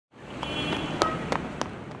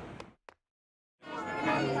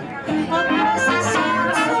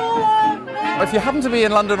if you happen to be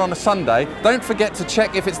in London on a Sunday, don't forget to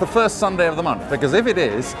check if it's the first Sunday of the month, because if it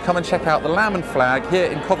is, come and check out the Lamb and Flag here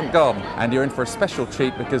in Covent Garden, and you're in for a special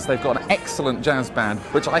treat because they've got an excellent jazz band,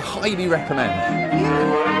 which I highly recommend.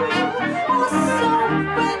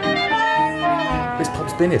 This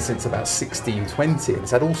pub's been here since about 1620 and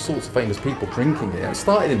it's had all sorts of famous people drinking here. It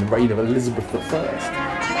started in the reign of Elizabeth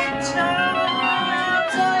I.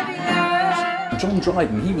 John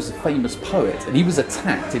Dryden, he was a famous poet and he was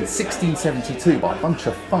attacked in 1672 by a bunch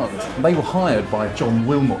of thugs. And they were hired by John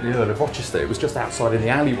Wilmot, the Earl of Rochester. It was just outside in the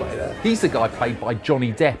alleyway there. He's the guy played by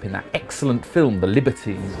Johnny Depp in that excellent film, The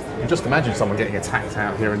Libertine. You just imagine someone getting attacked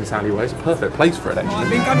out here in this alleyway. It's a perfect place for it, actually. I've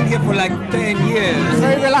been coming here for like 10 years.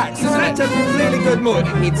 Very relaxed, isn't it? It's such a really good mood.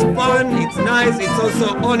 It's fun, it's nice, it's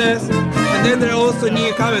also honest. And then there are also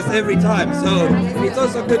newcomers every time. So it's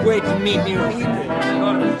also a good way to meet new people.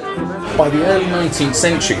 By the early 19th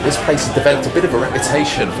century, this place had developed a bit of a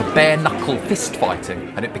reputation for bare-knuckle fist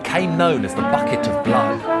fighting, and it became known as the Bucket of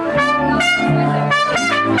Blood.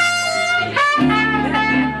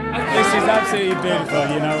 This is absolutely beautiful,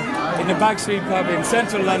 you know. In the backstreet pub in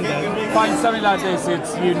central London, find something like this,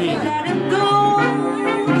 it's unique.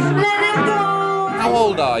 How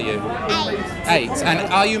old are you? 8.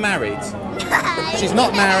 And are you married? She's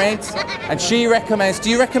not married, and she recommends... Do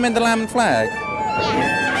you recommend the Lamb and Flag?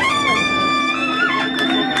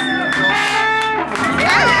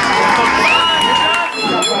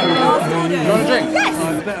 You want a drink?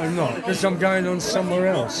 I better not, because I'm going on somewhere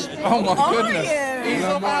else. Oh my goodness! He's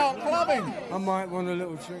about clubbing! I might want a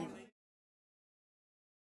little drink.